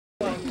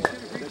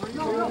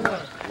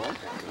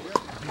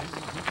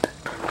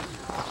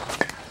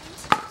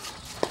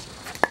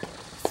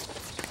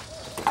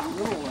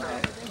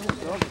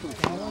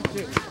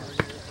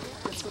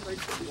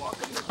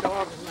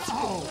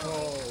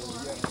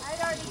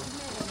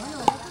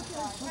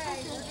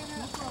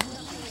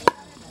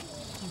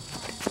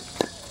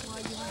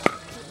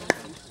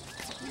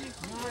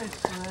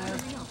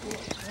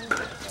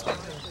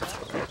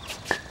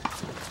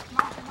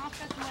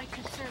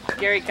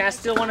Gary, can I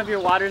steal one of your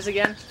waters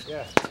again?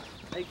 Yeah.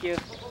 Thank you.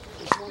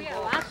 We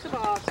got lots of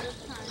balls this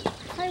time.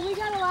 Hey, we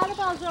got a lot of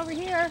balls over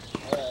here.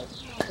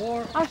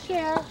 Four. I'll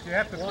share. You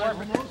have to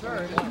form it.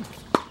 Sorry. You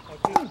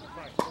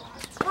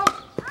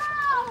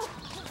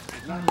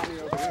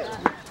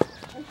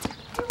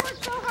work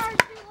so hard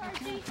too, Archie. I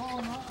can't call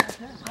them out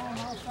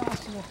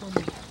fast enough when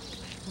they're...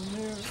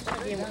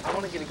 I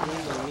want to get a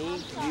game with me,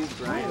 you,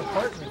 Brian.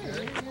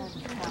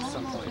 At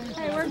some point.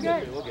 Hey, we're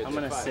good. I'm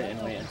going to sit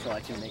and wait until I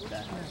can make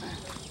that.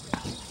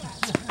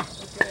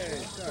 Okay,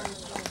 start.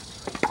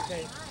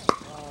 Okay.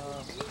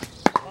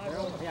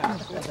 Yeah,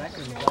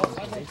 exactly.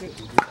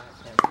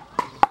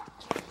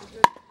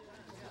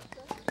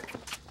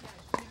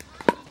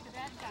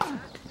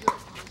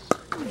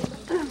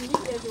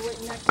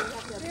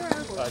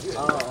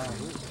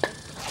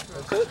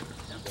 That's it?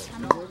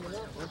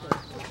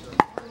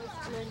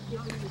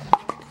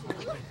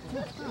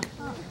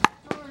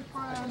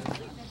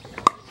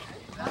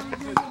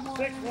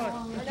 Six one.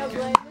 I know,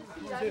 Glenn, this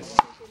seat, I was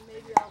thinking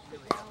maybe I'll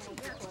sit down and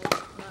play.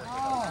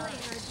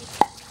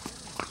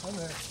 I'm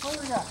there. What do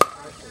we got?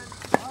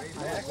 I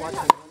was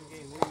watching one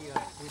game.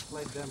 We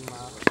played them 9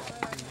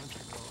 months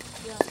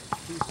ago.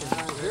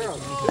 Tucson 0.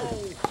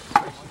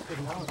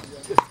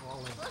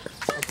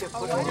 I kept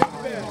putting them on.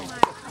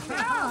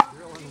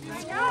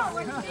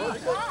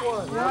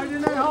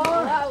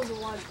 That was the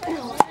one.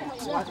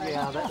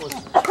 Yeah, that was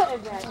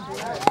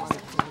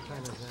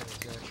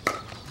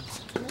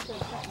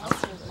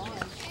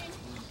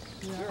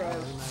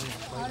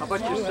How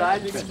about your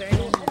side?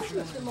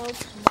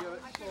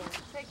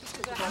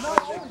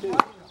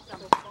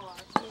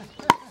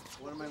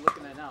 What am I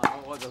looking at now?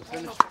 Oh, the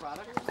finished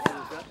product?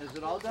 Is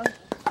it all done?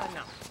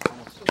 No.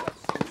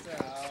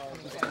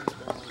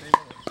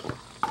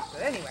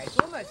 But anyway, it's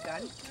almost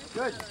done.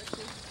 Good.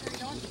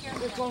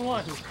 Which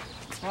one?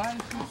 Fine,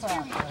 too fast.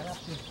 I have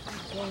to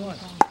go one.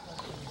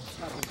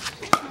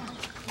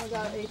 I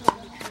got 800.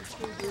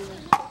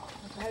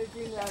 I had a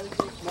dream that I was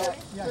just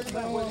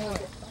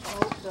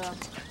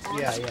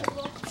Yeah.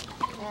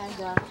 and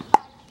I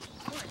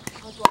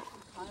was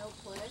watching Kyle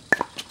play,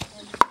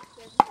 and he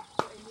said he would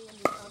play me and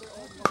this other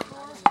old man in the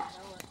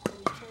Novella, and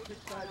he played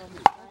this guy on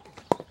the side,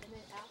 and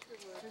then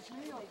afterwards,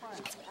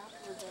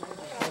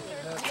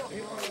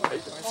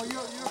 Oh,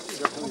 you're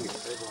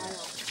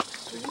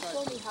can you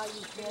show me how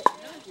you get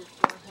your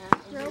forehand?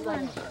 And he's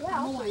like, yeah,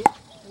 I'll show you.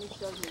 And he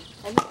showed me.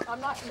 And I'm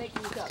not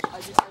making this up. I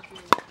just have to.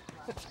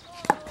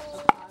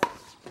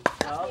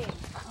 Oh,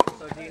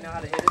 so do you know how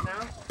to hit it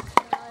now?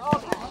 Oh,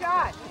 good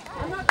shot.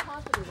 I'm not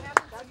confident.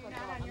 That's what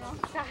I'm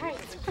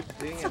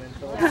Doing it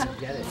until I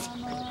get it.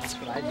 That's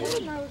what I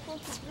did.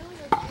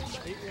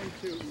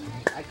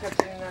 I kept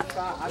hitting that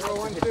shot. I don't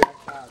want to hit that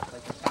shot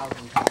like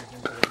 1,000 times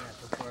into the net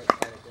before it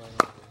started going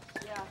over.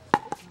 Yeah.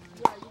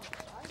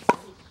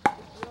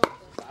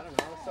 I don't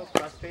know. I was so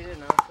frustrated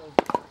and I was so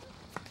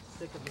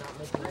sick of not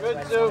making it. Good,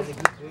 Sue.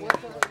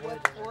 What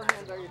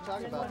forehand are you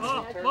talking about?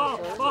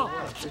 ball.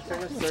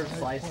 Return a serve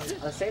slice.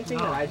 The same thing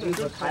that I do,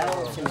 but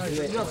Kyle can do it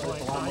with a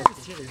lot more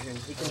precision.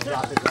 He can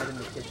drop it right in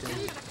the kitchen.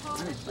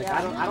 Like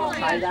I don't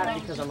try that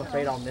because I'm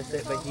afraid I'll miss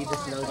it, but he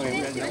just knows.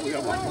 That's the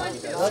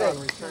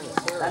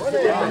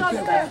difference.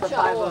 That's the 5-0.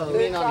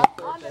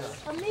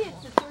 For me,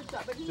 it's the third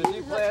shot. But he Did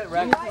you play at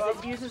racket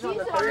club? He uses on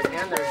the third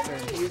and the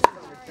return. He uses on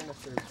the return a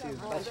serve too.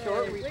 A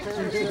short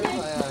return.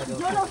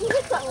 No, he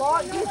hits that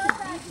long. He hits the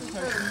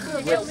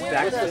With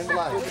backspin?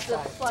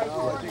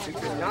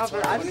 No,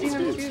 but I've seen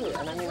him too,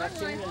 and I mean I've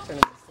seen him in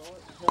tournaments.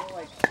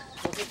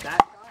 He'll hit that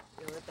shot,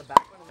 he'll hit the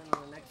back one, and then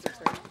on the next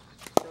return,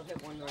 he'll hit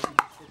one where he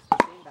hits the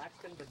same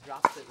backspin but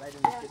drops it right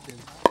in the kitchen.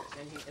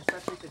 And he,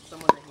 especially if it's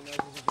someone that he knows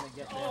isn't going to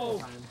get there all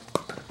the time.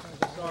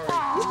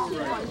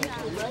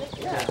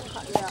 Yeah.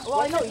 Well,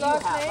 I know you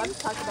have. I'm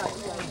talking about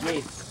you guys.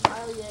 Yates.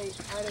 Kyle Yates.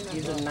 I don't know.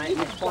 He's a 90,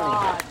 he's 20.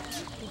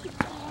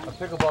 A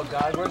pickleball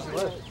guy. Where's he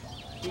live?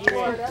 He's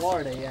in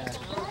Florida, yeah.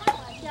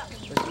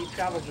 But he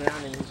travels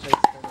around and he plays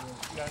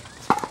tournaments.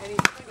 And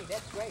he's pretty.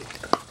 That's great.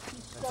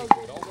 So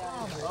good,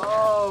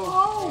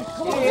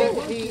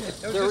 you guys.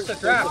 There's a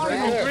draft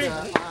right there.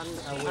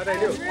 How'd I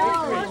do?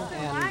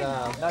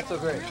 And not so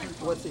great.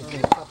 What's his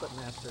name? Puppet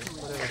Master.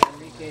 Whatever.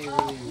 Enrique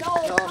Ruiz. No,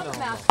 Puppet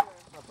Master.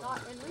 Not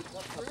Enrique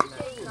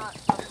is not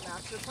Puppet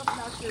Master. Puppet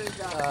Master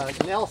is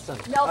Nelson.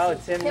 Oh,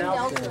 Tim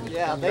Nelson.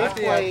 Yeah, they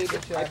played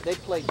 3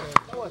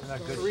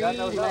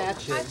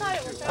 matches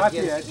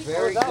against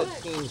very good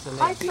teams, and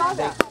they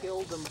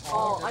killed them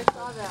all. Oh, I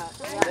saw that.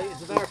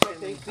 As a matter of fact,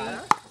 they beat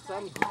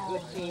some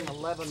good team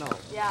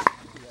 11-0. Yeah.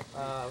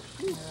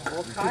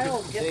 Well,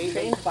 Kyle gets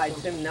trained by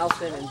Tim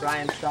Nelson and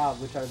Brian Staub,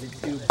 which are the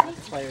 2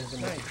 best players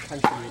in the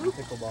country in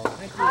pickleball.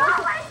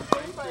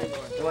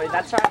 Boy,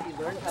 that's how he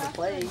learned how to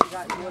play. He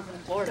was in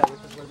Florida,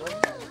 which is where those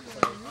guys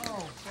play.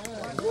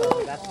 And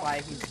so that's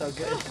why he's so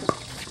good.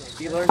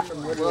 He learned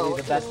from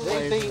literally the best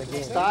players in the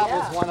game. Staub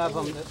was one of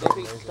them.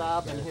 They beat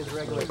Staub in his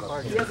regular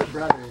party. He has a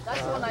brother.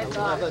 That's what I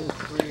thought.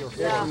 11-3 or 4.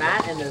 There's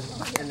Matt and there's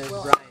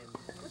Brian.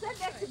 Was that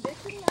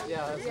exhibition?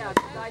 Yeah, I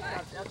thought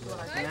that's what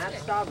I thought. Matt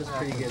Staub is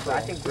pretty good, but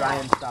I think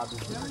Brian Staub is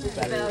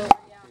better.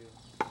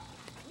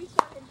 We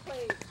saw him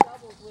play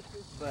double finals with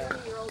this But-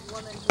 20-year-old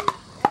woman who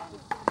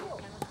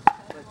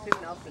But Tim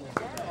Nelson is the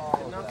best.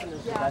 Tim Nelson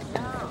is the best in the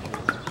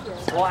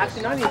country. Well,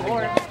 actually, not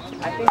anymore.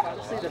 I think,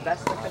 honestly, the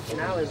best in the country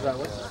now is,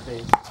 what's his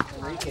face?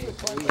 Enrique.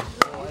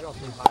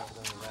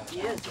 He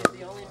is. He's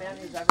the only man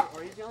who's ever,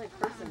 or he's the only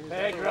person who's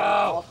ever won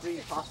all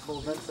 3 possible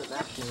events at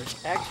Masters.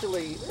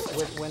 Actually,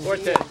 when he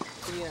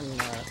and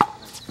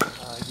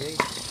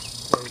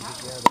Yates played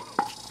together,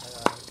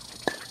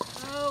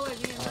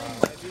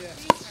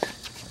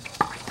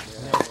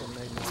 Nelson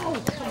made me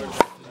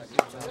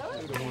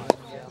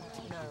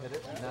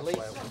at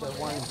least the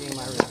one game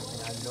I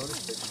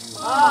noticed it.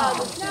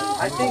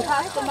 I think,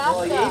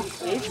 well,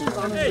 Yates is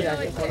honestly, I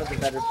think, one of the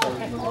better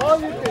players. All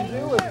you can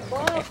do is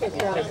focus on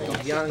Because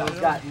he's young, he's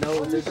got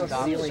there's no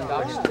ceiling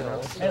for him.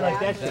 I like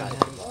that shot.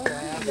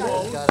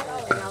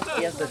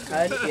 He has the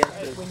touch, he has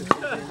the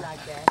precision,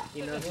 he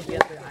knows he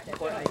has the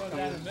court IQ.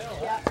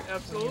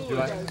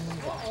 Absolutely. I'm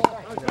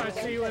trying to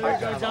see whether it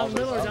goes down the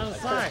middle or down the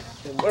side.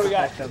 What do we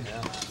got?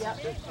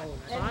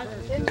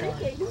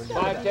 Enrique, he's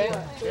got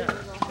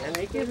 5'10"?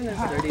 Enrique's in his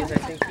 30s. I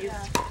think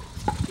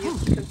he's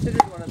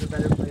considered one of the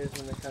better players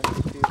in the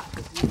country too.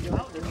 Because he's the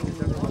only person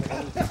who's ever won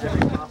every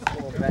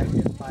possible event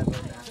in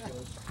 5-0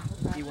 nationals.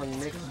 He won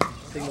mixed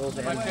singles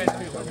and doubles.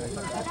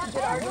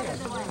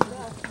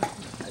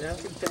 I don't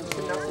think Tim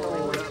Nelson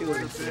only won 2 of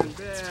the 3.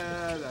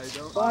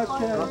 I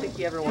don't think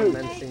he ever won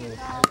men's singles.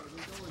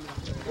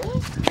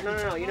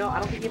 No. You know, I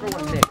don't think he ever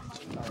won mixed.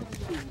 Sorry.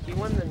 He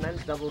won the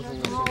men's doubles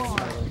and the singles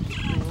title.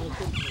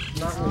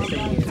 Not in the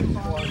same year.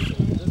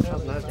 That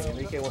was another thing.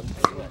 Enrique won 2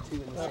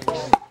 in the same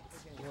year.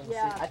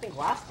 Yeah. I think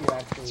last year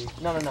actually.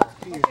 No.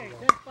 2 years ago.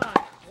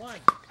 1.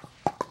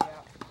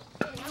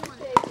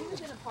 He was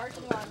in a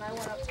parking lot and I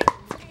went up to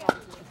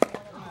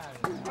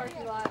the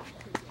parking lot.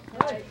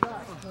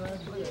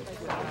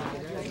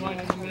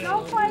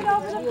 Don't fight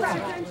over the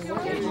preference. I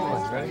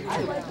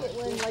like it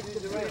when like the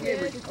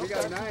We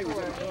got 9.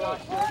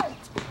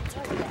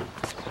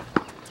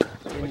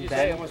 In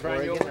Bend,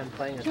 Oregon, I'm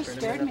playing a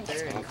tournament up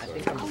there, and I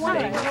think I'm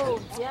staying.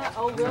 yeah,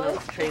 oh really?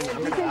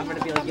 I'm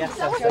gonna be like, yes,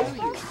 I'm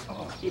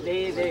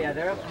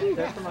they're up,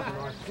 they're from up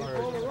north.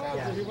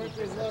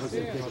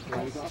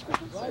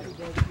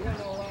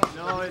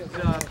 No, it's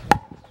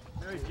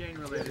Mary Jane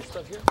related.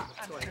 Stuff here?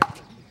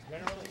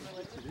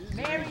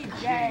 Mary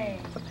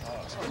Jane.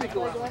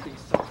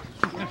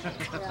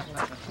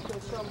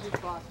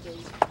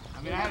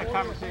 I mean, I had a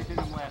conversation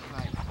with him last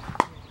night.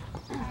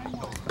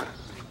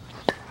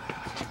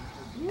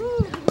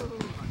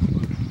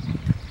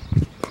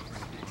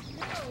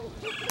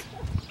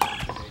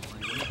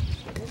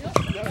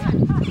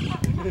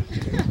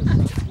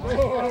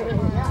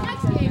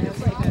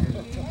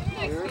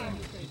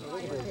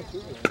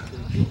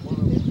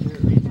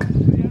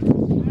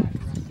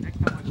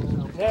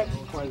 Next.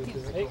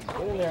 Hey,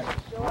 get in there.